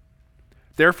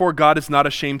 Therefore, God is not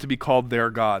ashamed to be called their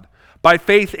God. By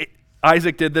faith,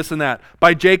 Isaac did this and that.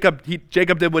 By Jacob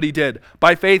did what he did.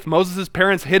 By faith, Moses'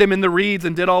 parents hid him in the reeds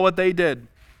and did all what they did.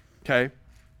 Okay?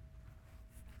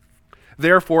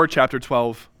 Therefore, chapter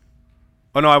 12.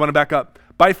 Oh no, I want to back up.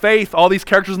 By faith, all these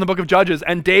characters in the book of Judges,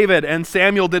 and David and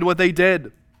Samuel did what they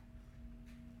did.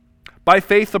 By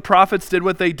faith, the prophets did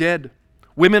what they did.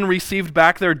 Women received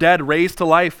back their dead, raised to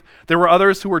life. There were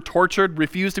others who were tortured,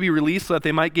 refused to be released so that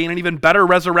they might gain an even better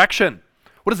resurrection.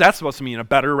 What is that supposed to mean, a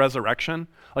better resurrection?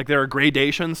 Like there are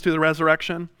gradations to the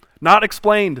resurrection? Not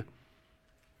explained.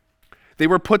 They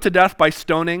were put to death by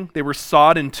stoning. They were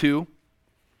sawed in two.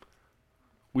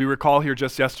 We recall here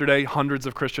just yesterday, hundreds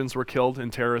of Christians were killed in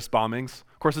terrorist bombings.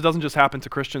 Of course, it doesn't just happen to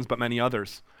Christians, but many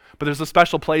others. But there's a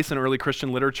special place in early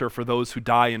Christian literature for those who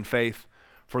die in faith,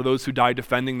 for those who die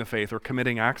defending the faith or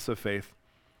committing acts of faith.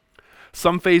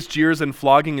 Some faced jeers and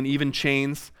flogging and even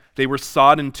chains. They were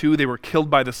sawed in two. They were killed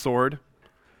by the sword.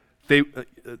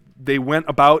 They went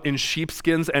about in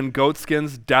sheepskins and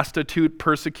goatskins, destitute,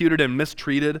 persecuted, and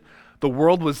mistreated. The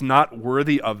world was not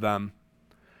worthy of them.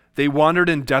 They wandered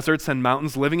in deserts and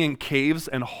mountains, living in caves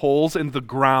and holes in the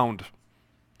ground.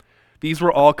 These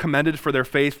were all commended for their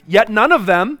faith, yet none of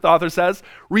them, the author says,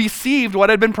 received what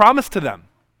had been promised to them.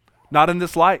 Not in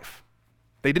this life.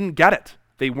 They didn't get it.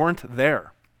 They weren't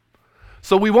there.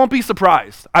 So we won't be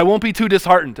surprised. I won't be too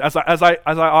disheartened, as I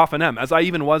often am, as I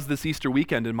even was this Easter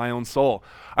weekend in my own soul.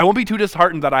 I won't be too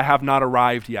disheartened that I have not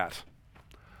arrived yet.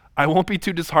 I won't be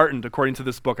too disheartened according to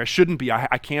this book. I shouldn't be.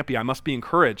 I can't be. I must be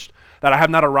encouraged that I have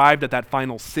not arrived at that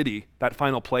final city, that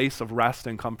final place of rest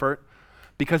and comfort,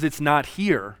 because it's not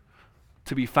here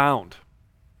to be found.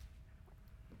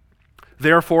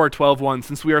 Therefore, 12:1,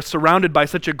 since we are surrounded by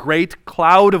such a great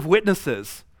cloud of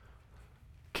witnesses,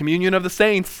 communion of the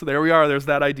saints, there we are, there's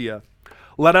that idea.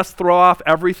 Let us throw off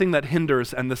everything that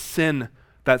hinders and the sin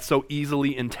that so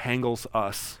easily entangles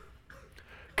us.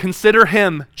 Consider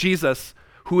him, Jesus,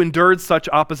 who endured such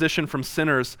opposition from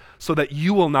sinners so that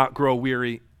you will not grow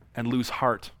weary and lose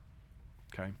heart.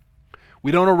 Okay?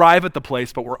 We don't arrive at the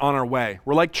place, but we're on our way.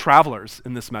 We're like travelers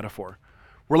in this metaphor.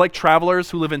 We're like travelers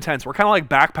who live in tents. We're kind of like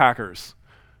backpackers.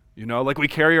 You know, like we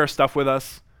carry our stuff with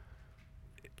us.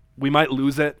 We might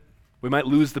lose it. We might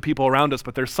lose the people around us,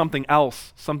 but there's something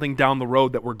else, something down the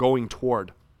road that we're going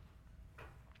toward.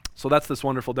 So that's this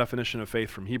wonderful definition of faith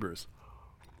from Hebrews.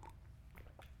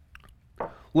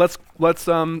 Let's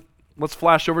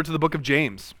flash over to the book of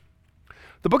James.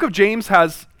 The book of James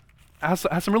has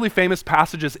some really famous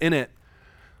passages in it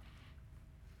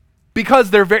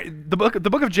because the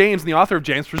book of James and the author of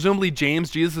James, presumably James,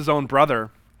 Jesus' own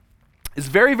brother, is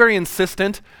very, very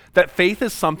insistent that faith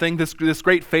is something, this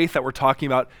great faith that we're talking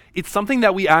about, it's something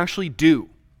that we actually do.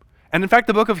 And in fact,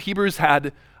 the book of Hebrews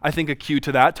had, I think, a cue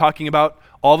to that, talking about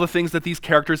all the things that these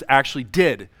characters actually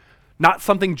did. Not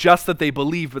something just that they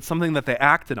believed, but something that they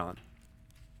acted on.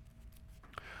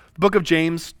 The book of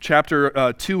James,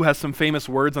 chapter 2, has some famous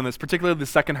words on this, particularly the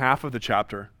second half of the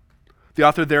chapter. The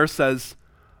author there says,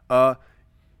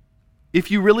 if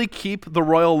you really keep the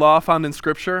royal law found in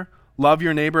Scripture, love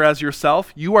your neighbor as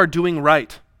yourself, you are doing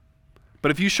right. But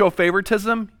if you show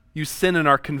favoritism, you sin and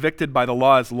are convicted by the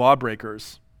law as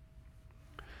lawbreakers.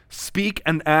 Speak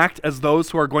and act as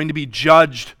those who are going to be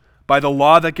judged by the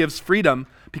law that gives freedom,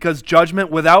 because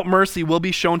judgment without mercy will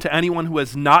be shown to anyone who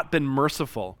has not been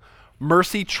merciful.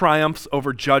 Mercy triumphs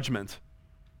over judgment.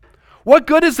 What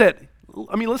good is it?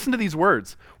 I mean, listen to these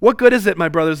words. What good is it, my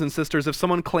brothers and sisters, if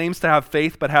someone claims to have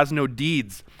faith but has no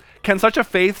deeds? Can such a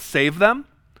faith save them?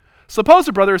 Suppose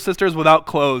a brother or sister is without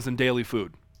clothes and daily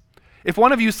food. If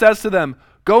one of you says to them,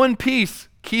 go in peace,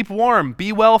 keep warm,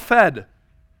 be well fed,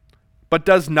 but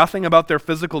does nothing about their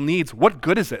physical needs, what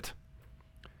good is it?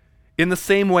 In the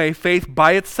same way, faith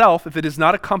by itself, if it is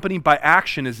not accompanied by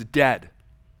action, is dead.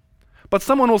 But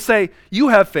someone will say, you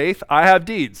have faith, I have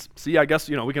deeds. See, I guess,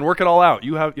 we can work it all out.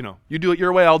 You do it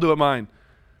your way, I'll do it mine.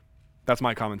 That's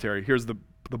my commentary. Here's the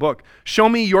book. Show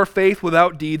me your faith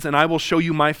without deeds, and I will show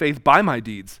you my faith by my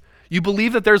deeds. You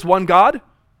believe that there's one God?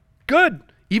 Good.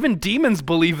 Even demons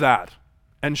believe that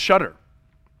and shudder.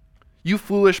 You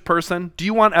foolish person, do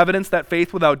you want evidence that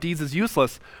faith without deeds is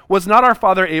useless? Was not our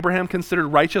father Abraham considered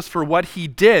righteous for what he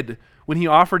did when he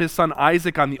offered his son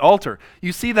Isaac on the altar?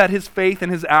 You see that his faith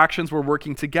and his actions were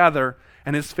working together,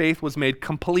 and his faith was made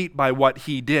complete by what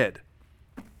he did.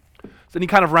 So then he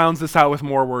kind of rounds this out with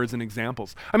more words and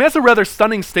examples. I mean, that's a rather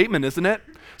stunning statement, isn't it?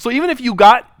 So even if you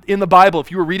got in the Bible,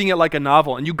 if you were reading it like a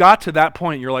novel, and you got to that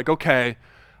point, you're like, okay,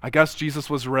 I guess Jesus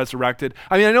was resurrected.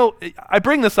 I mean, I know I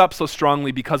bring this up so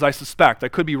strongly because I suspect, I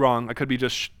could be wrong, I could be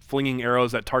just flinging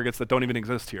arrows at targets that don't even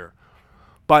exist here.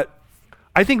 But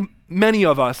I think many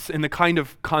of us, in the kind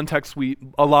of context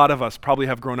a lot of us probably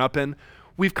have grown up in,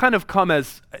 we've kind of come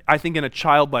as, I think in a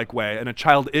childlike way, in a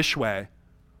childish way,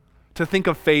 to think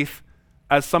of faith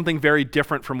as something very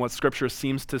different from what Scripture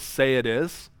seems to say it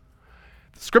is.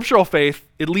 Scriptural faith,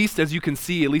 at least as you can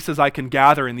see, at least as I can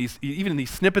gather in these, even in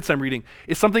these snippets I'm reading,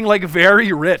 is something like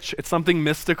very rich. It's something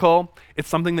mystical. It's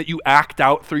something that you act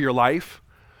out through your life.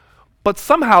 But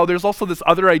somehow there's also this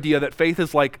other idea that faith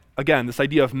is like, again, this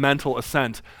idea of mental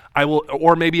assent.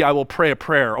 Maybe I will pray a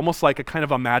prayer, almost like a kind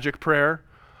of a magic prayer.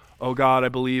 Oh God, I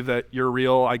believe that you're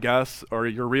real, I guess, or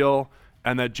you're real,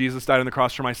 and that Jesus died on the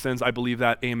cross for my sins. I believe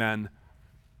that, amen.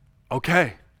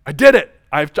 Okay, I did it.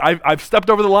 I've stepped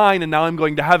over the line and now I'm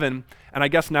going to heaven. And I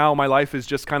guess now my life is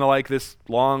just kind of like this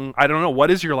long, I don't know,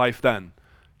 what is your life then?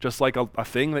 Just like a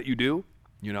thing that you do,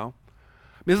 you know?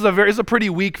 This is a pretty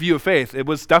weak view of faith. It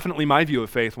was definitely my view of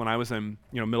faith when I was in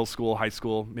middle school, high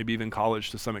school, maybe even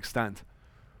college to some extent.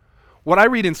 What I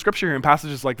read in Scripture here in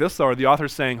passages like this, though, are the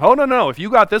authors saying, oh, no, if you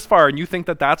got this far and you think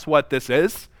that that's what this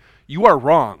is, you are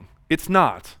wrong. It's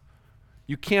not.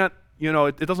 You can't,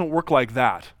 it doesn't work like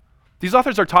that. These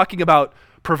authors are talking about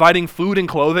providing food and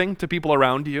clothing to people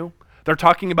around you. They're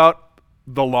talking about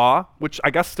the law, which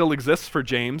I guess still exists for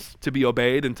James to be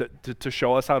obeyed and to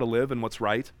show us how to live and what's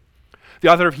right.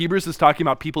 The author of Hebrews is talking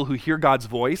about people who hear God's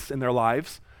voice in their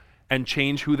lives and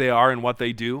change who they are and what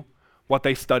they do, what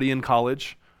they study in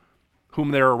college, whom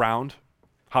they're around,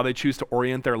 how they choose to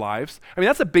orient their lives. I mean,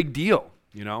 that's a big deal,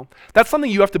 That's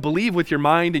something you have to believe with your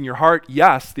mind and your heart.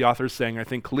 Yes, the author's saying, I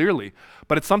think clearly,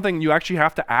 but it's something you actually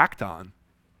have to act on.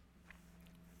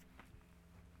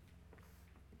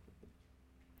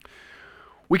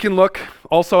 We can look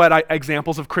also at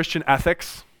examples of Christian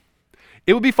ethics.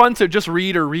 It would be fun to just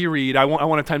read or reread. I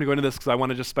won't have time to go into this because I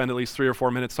want to just spend at least 3 or 4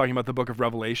 minutes talking about the book of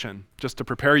Revelation, just to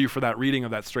prepare you for that reading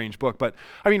of that strange book. But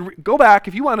I mean, go back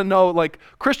if you want to know, like,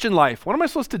 Christian life. What am I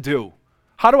supposed to do?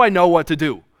 How do I know what to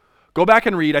do? Go back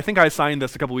and read. I think I assigned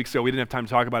this a couple weeks ago. We didn't have time to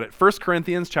talk about it. 1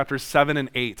 Corinthians chapters 7 and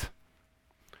 8.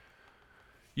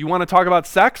 You want to talk about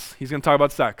sex? He's going to talk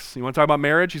about sex. You want to talk about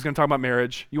marriage? He's going to talk about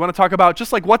marriage. You want to talk about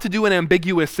just like what to do in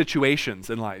ambiguous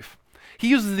situations in life. He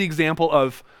uses the example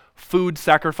of food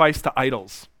sacrificed to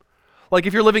idols. Like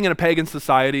if you're living in a pagan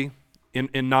society in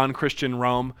non-Christian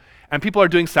Rome, and people are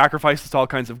doing sacrifices to all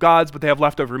kinds of gods, but they have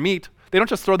leftover meat, they don't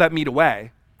just throw that meat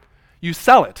away. You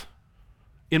sell it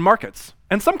in markets.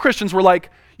 And some Christians were like,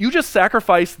 you just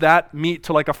sacrificed that meat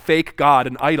to like a fake god,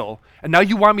 an idol, and now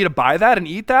you want me to buy that and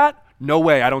eat that? No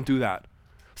way, I don't do that.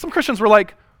 Some Christians were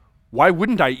like, why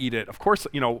wouldn't I eat it? Of course,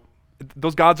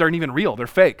 those gods aren't even real, they're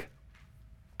fake.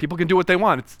 People can do what they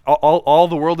want. It's all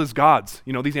the world is God's.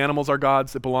 These animals are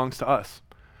God's. It belongs to us.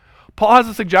 Paul has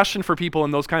a suggestion for people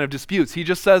in those kind of disputes. He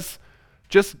just says,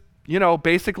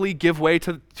 basically give way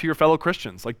to your fellow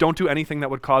Christians. Like, don't do anything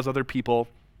that would cause other people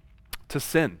to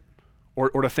sin or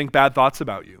to think bad thoughts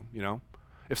about you,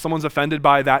 If someone's offended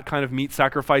by that kind of meat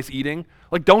sacrifice eating,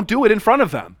 like, don't do it in front of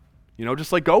them.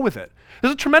 Just like go with it.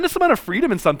 There's a tremendous amount of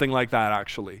freedom in something like that,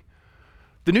 actually.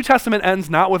 The New Testament ends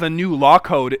not with a new law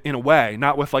code in a way,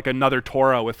 not with like another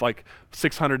Torah with like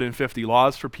 650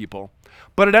 laws for people,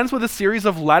 but it ends with a series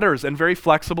of letters and very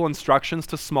flexible instructions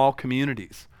to small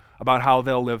communities about how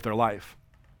they'll live their life.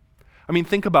 I mean,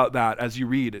 think about that as you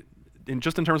read, in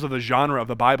terms of the genre of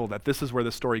the Bible, that this is where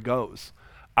the story goes,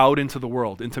 out into the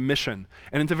world, into mission,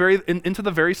 and into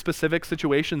the very specific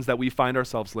situations that we find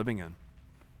ourselves living in.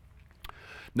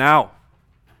 Now,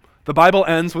 the Bible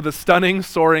ends with a stunning,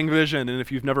 soaring vision, and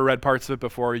if you've never read parts of it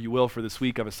before, you will for this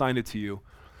week. I've assigned it to you.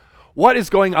 What is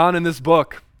going on in this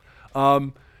book?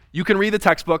 You can read the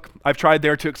textbook. I've tried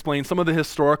there to explain some of the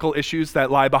historical issues that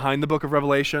lie behind the book of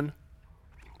Revelation.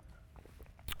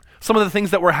 Some of the things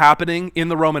that were happening in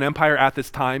the Roman Empire at this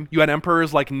time. You had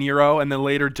emperors like Nero and then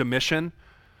later Domitian,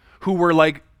 who were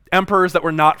like emperors that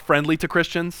were not friendly to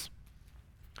Christians.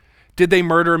 Did they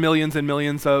murder millions and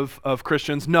millions of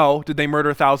Christians? No. Did they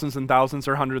murder thousands and thousands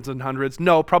or hundreds and hundreds?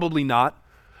 No, probably not.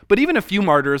 But even a few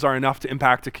martyrs are enough to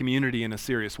impact a community in a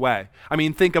serious way. I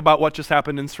mean, think about what just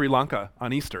happened in Sri Lanka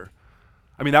on Easter.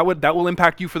 I mean, that will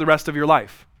impact you for the rest of your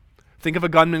life. Think if a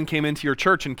gunman came into your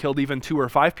church and killed even 2 or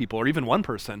 5 people, or even 1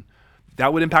 person.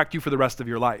 That would impact you for the rest of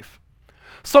your life.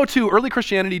 So too, early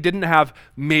Christianity didn't have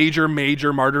major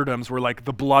martyrdoms where like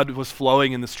the blood was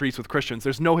flowing in the streets with Christians.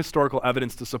 There's no historical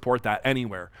evidence to support that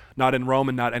anywhere, not in Rome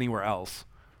and not anywhere else.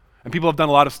 And people have done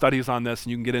a lot of studies on this,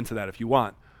 and you can get into that if you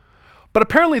want. But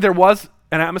apparently there was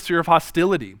an atmosphere of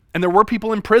hostility. And there were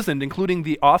people imprisoned, including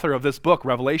the author of this book,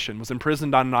 Revelation, was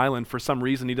imprisoned on an island for some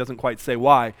reason. He doesn't quite say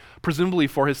why, presumably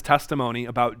for his testimony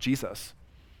about Jesus.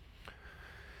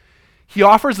 He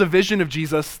offers a vision of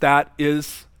Jesus that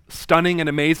is stunning and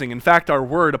amazing. In fact, our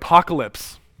word,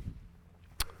 apocalypse,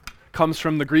 comes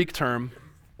from the Greek term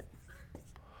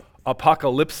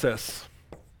apocalypsis.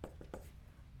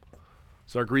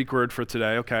 It's our Greek word for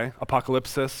today, okay?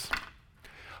 Apocalypsis.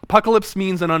 Apocalypse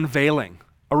means an unveiling,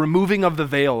 a removing of the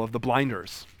veil of the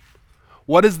blinders.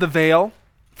 What is the veil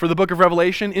for the book of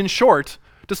Revelation? In short,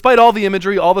 despite all the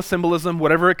imagery, all the symbolism,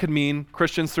 whatever it could mean,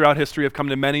 Christians throughout history have come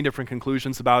to many different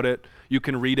conclusions about it. You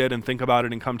can read it and think about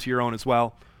it and come to your own as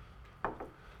well.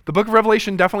 The book of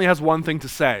Revelation definitely has one thing to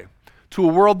say. To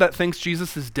a world that thinks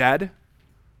Jesus is dead,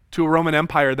 to a Roman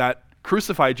Empire that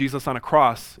crucified Jesus on a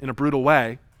cross in a brutal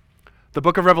way, the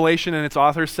book of Revelation and its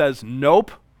author says,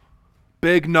 nope,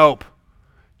 big nope.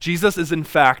 Jesus is in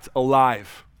fact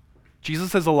alive.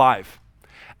 Jesus is alive.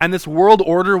 And this world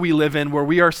order we live in, where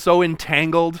we are so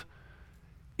entangled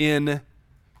in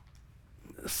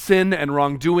sin and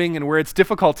wrongdoing, and where it's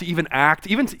difficult to even act,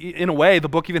 even to, in a way, the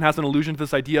book even has an allusion to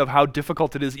this idea of how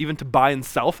difficult it is even to buy and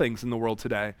sell things in the world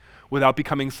today without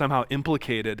becoming somehow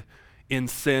implicated in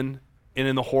sin and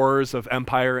in the horrors of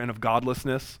empire and of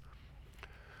godlessness.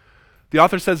 The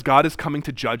author says God is coming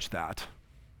to judge that.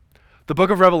 The book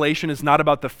of Revelation is not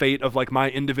about the fate of like my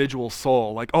individual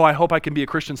soul. Like, oh, I hope I can be a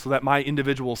Christian so that my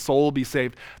individual soul will be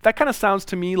saved. That kind of sounds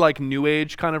to me like New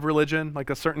Age kind of religion, like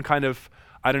a certain kind of,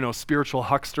 I don't know, spiritual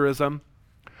hucksterism.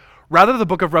 Rather, the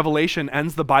book of Revelation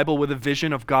ends the Bible with a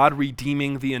vision of God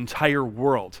redeeming the entire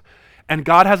world. And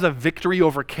God has a victory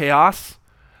over chaos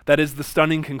that is the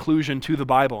stunning conclusion to the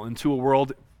Bible and to a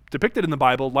world depicted in the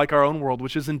Bible like our own world,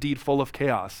 which is indeed full of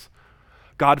chaos.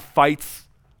 God fights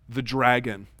the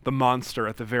dragon, the monster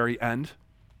at the very end,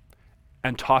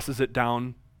 and tosses it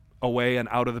down, away and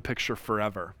out of the picture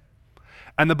forever.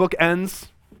 And the book ends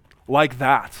like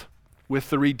that, with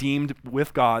the redeemed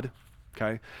with God,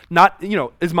 okay? Not,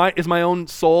 is my own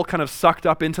soul kind of sucked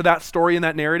up into that story and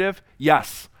that narrative?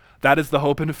 Yes, that is the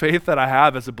hope and faith that I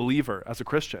have as a believer, as a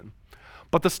Christian.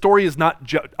 But the story is not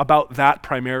about that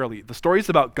primarily. The story is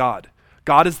about God.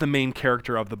 God is the main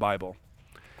character of the Bible.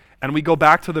 And we go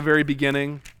back to the very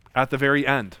beginning, at the very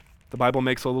end. The Bible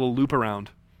makes a little loop around.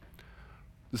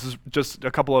 This is just a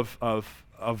couple of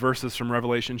verses from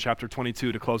Revelation chapter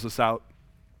 22 to close us out.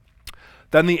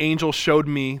 Then the angel showed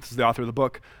me, this is the author of the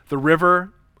book, the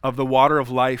river of the water of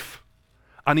life.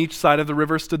 On each side of the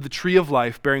river stood the tree of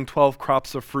life, bearing 12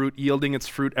 crops of fruit, yielding its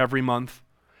fruit every month.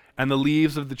 And the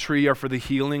leaves of the tree are for the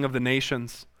healing of the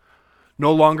nations.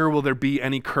 No longer will there be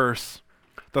any curse.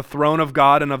 The throne of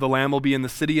God and of the Lamb will be in the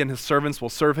city, and his servants will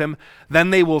serve him.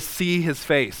 Then they will see his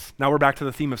face. Now we're back to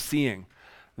the theme of seeing.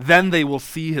 Then they will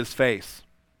see his face,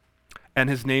 and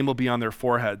his name will be on their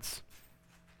foreheads.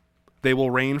 They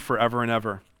will reign forever and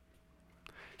ever.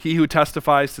 He who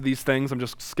testifies to these things, I'm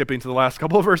just skipping to the last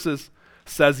couple of verses,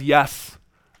 says, yes,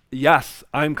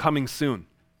 I'm coming soon.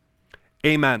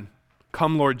 Amen.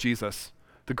 Come, Lord Jesus.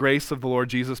 The grace of the Lord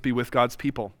Jesus be with God's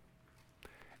people.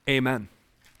 Amen.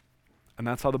 And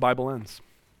that's how the Bible ends.